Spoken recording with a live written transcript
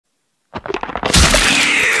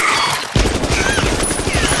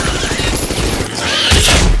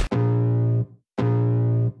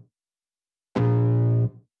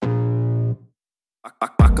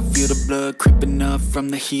creeping up from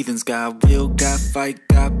the heathens. Got will, got fight,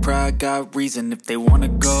 got pride, got reason. If they wanna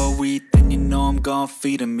go eat, then you know I'm gon'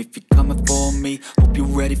 feed them. If you're coming for me, hope you're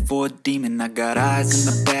ready for a demon. I got eyes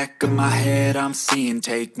in the back of my head, I'm seeing.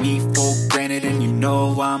 Take me for granted and you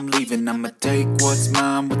know I'm leaving. I'ma take what's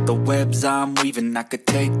mine with the webs I'm weaving. I could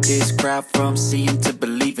take this crowd from seeing to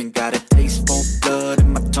believing. Got a taste for blood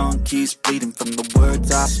and my tongue keeps bleeding. From the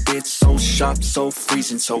words I spit, so sharp, so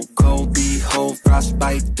freezing, so cold. Behold,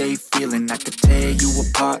 frostbite they feeling. I could tear you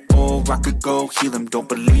apart or I could go heal them. Don't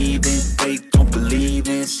believe in fate, don't believe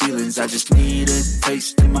in ceilings. I just need a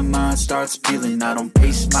taste and my mind starts peeling. I don't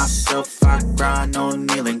pace myself, I grind on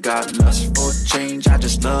kneeling. Got lust for change, I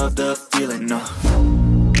just love the feeling.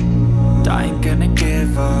 I ain't gonna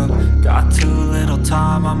give up. Got too little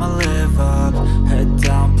time, I'ma live up. Head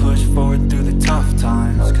down, push forward through the tough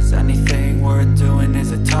times. Cause anything worth doing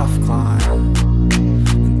is a tough climb.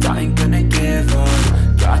 And I ain't gonna give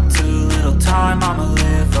up. Got too little time, I'ma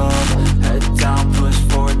live up. Head down, push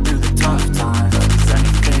forward through the tough times. Cause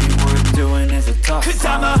anything worth doing is a tough climb. Cause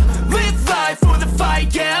I'ma live life for the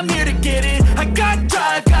fight, yeah, I'm here to get it. I got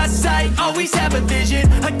drive, got sight, always have a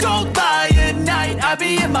vision. I don't lie at night, I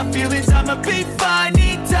be in my feelings. I'ma be fine,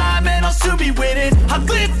 need time, and I'll soon be winning. I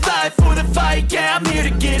live life for the fight, yeah, I'm here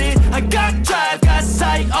to get it. I got drive, got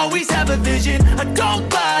sight, always have a vision. I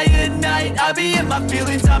don't lie at night, I be in my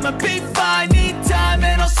feelings. I'ma be fine, need time,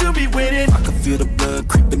 and I'll soon be winning. I can feel the blood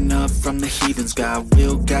creeping up from the heathens. Got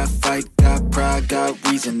will, got fight, got pride, got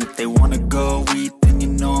reason. If they wanna go eat, then you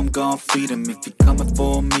know I'm gon' feed them. If you're coming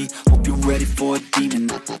for me, hope you're ready for a demon.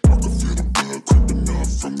 I can feel the blood creeping up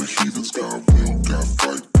from the heathens. Got will, got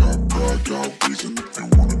fight, got pride, got reason. If they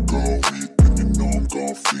wanna go eat, then you know I'm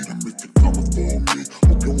gon' feed them. If you're coming for me,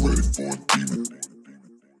 hope you're ready for a demon.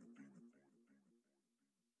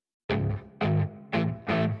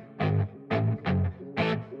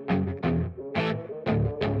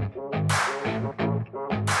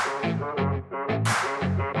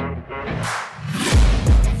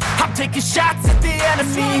 Taking shots at the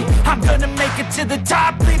enemy, I'm gonna make it to the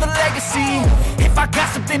top, leave a legacy. If I got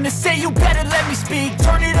something to say, you better let me speak.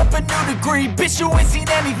 Turn it up a new degree, bitch, you ain't seen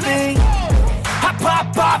anything. I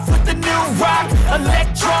pop off with the new rock,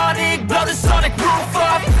 electronic, blow the sonic roof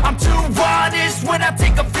up. I'm too honest when I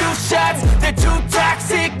take a few shots. They're too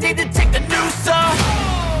toxic, need to take the noose off.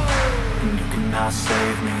 And you cannot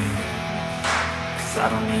save me, cause I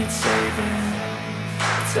don't need saving.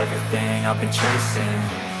 It's everything I've been chasing,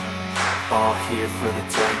 all here for the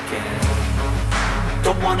taking.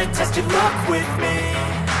 Don't wanna test your luck with me,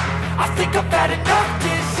 I think I've had enough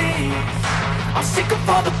disease. I'm sick of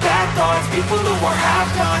all the bad thoughts, people who are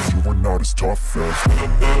half-nots. You are not as tough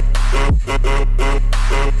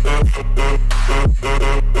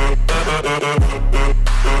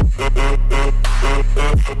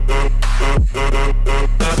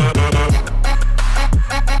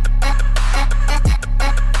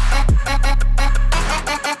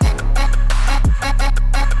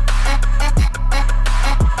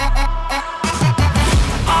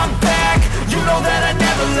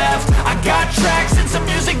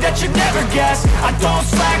that you never guess. I don't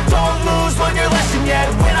slack, don't lose, learn your lesson yet.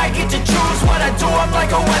 When I get to choose what I do, I'm like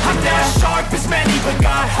a weapon. I'm not sharp as many, but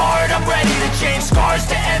got hard, I'm ready to change. Scars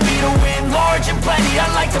to envy, to win large and plenty. I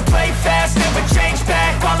like to play fast, never change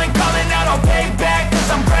back. Calling out, I'll pay back, cause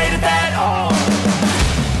I'm great at that. Oh,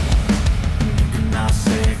 you cannot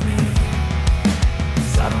save me,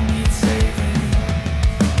 cause I don't need saving.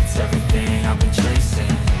 It's everything I've been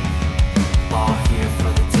chasing, all here for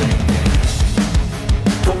the taking.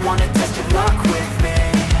 Don't wanna test your luck with me,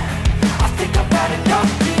 I think I've had enough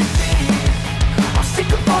disease. I'm sick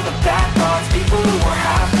of all the bad thoughts, people who are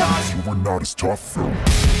half-nots. You are not as tough.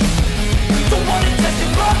 Don't wanna test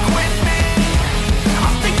your luck with me, I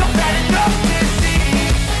think I've had enough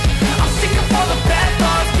disease. I'm sick of all the bad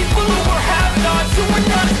thoughts, people who are half-nots. You are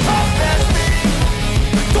not as tough as me.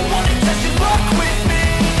 Don't wanna test your luck with me,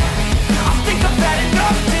 I think I've had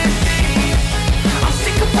enough disease. I'm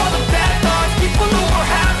sick of all the bad thoughts, people who are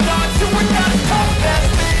half-nots. You are not as tough as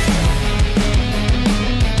me.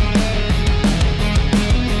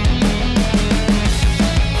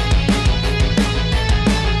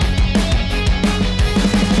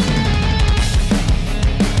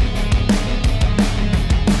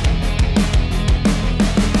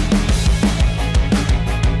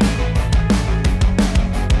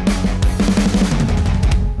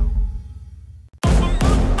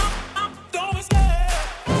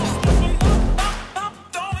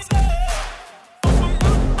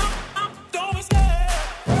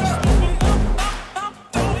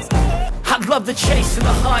 love the chase and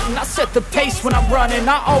the hunt, and I set the pace when I'm running.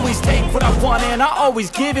 I always take what I want and I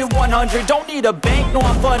always give it 100. Don't need a bank, no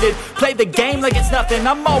I'm funded. Play the game like it's nothing.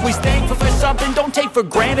 I'm always thankful for something. Don't take for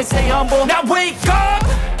granted, stay humble. Now wake up!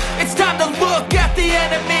 It's time to look at the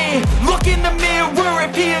enemy. Look in the mirror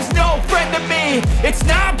if he is no friend to me. It's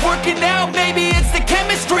not working out, maybe it's the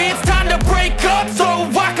chemistry. It's time to break up so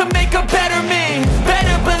I can make a better me.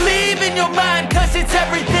 Better believe in your mind, cause it's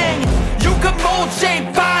everything. You can mold,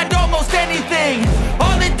 shape, find almost anything.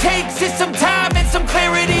 All it takes is some time and some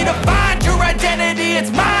clarity to find your identity.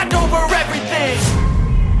 It's mind over everything.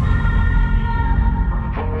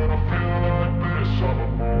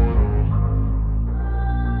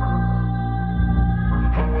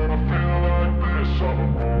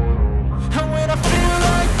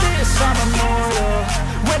 I'm immortal.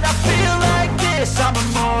 When I feel like this, I'm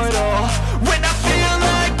immortal. When I feel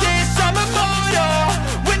like this, I'm immortal.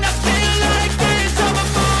 When I feel like this, I'm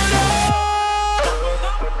immortal.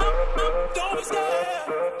 Don't be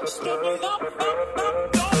scared. Just give me up.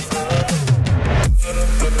 Don't be scared.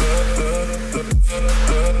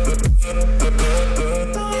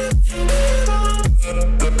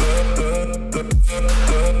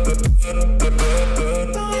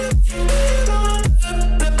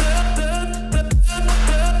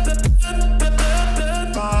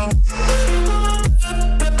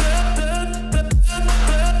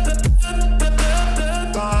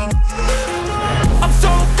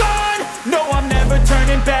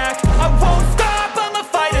 Back. I won't stop, I'ma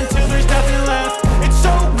fight until there's nothing left. It's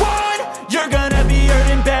so on, you're gonna be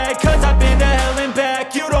hurting bad, cause I've been to hell and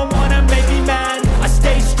back. You don't wanna make me mad, I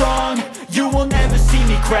stay strong, you will never see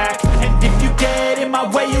me crack. And if you get in my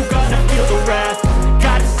way, you're gonna feel the wrath.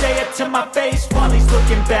 Gotta say it to my face while he's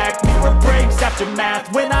looking back. Mirror breaks after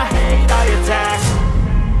math, when I hate I attack.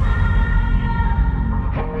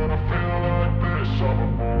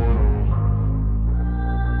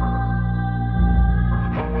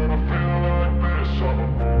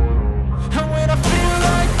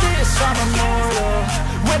 I'm immortal.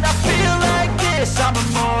 When I feel like this, I'm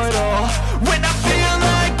immortal. When I feel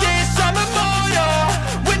like this, I'm immortal.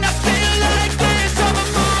 When I feel like this, I'm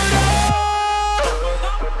immortal.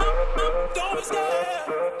 Don't be scared.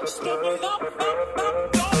 Just give me up.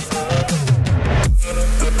 Don't be scared.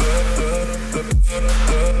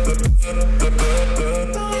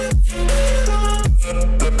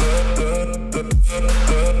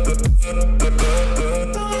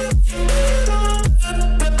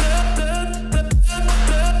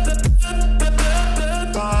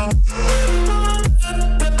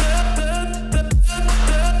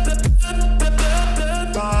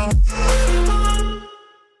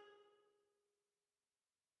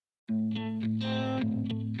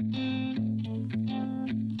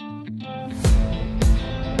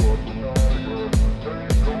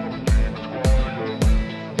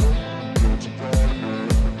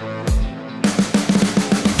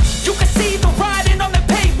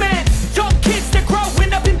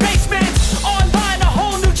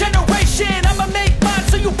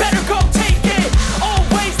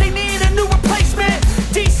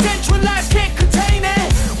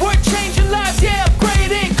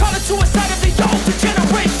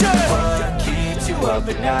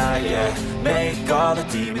 Make all the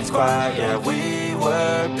demons quiet, yeah. We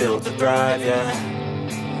were built to thrive, yeah.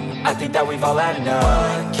 I think that we've all had enough.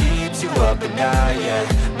 What keeps you up at night, yeah.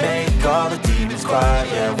 Make all the demons quiet,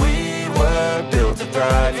 yeah. We were built to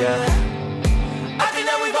thrive, yeah. I think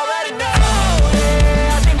that we've all had enough.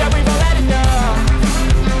 Yeah, I think that we've all had enough.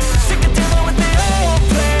 Sick of dealing with the old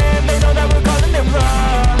plan. They know that we're calling it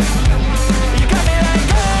wrong. You got me like,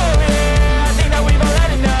 oh yeah, I think that we've all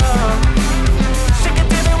had enough. Sick of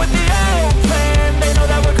dealing with the old plan. They know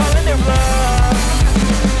that we're calling it wrong.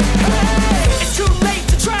 Hey, it's too late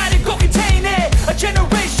to try to go contain it. A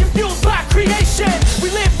generation fueled by creation. We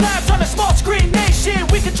live lives on a small screen nation.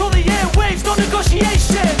 We control the airwaves, no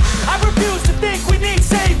negotiation. I refuse to think we need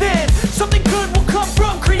saving. Something good will come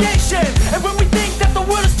from creation. And when we think that the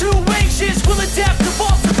world is too anxious, we'll adapt,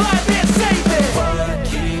 evolve, survive, and save it. What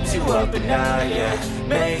keeps you up at night, yeah.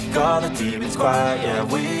 Make all the demons quiet, yeah.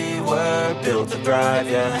 We were built to thrive,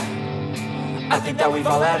 yeah. I think that we've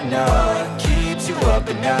all had enough. What keeps you up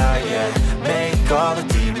at night, yeah. Make all the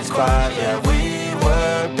demons quiet, yeah. We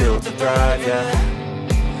were built to thrive, yeah.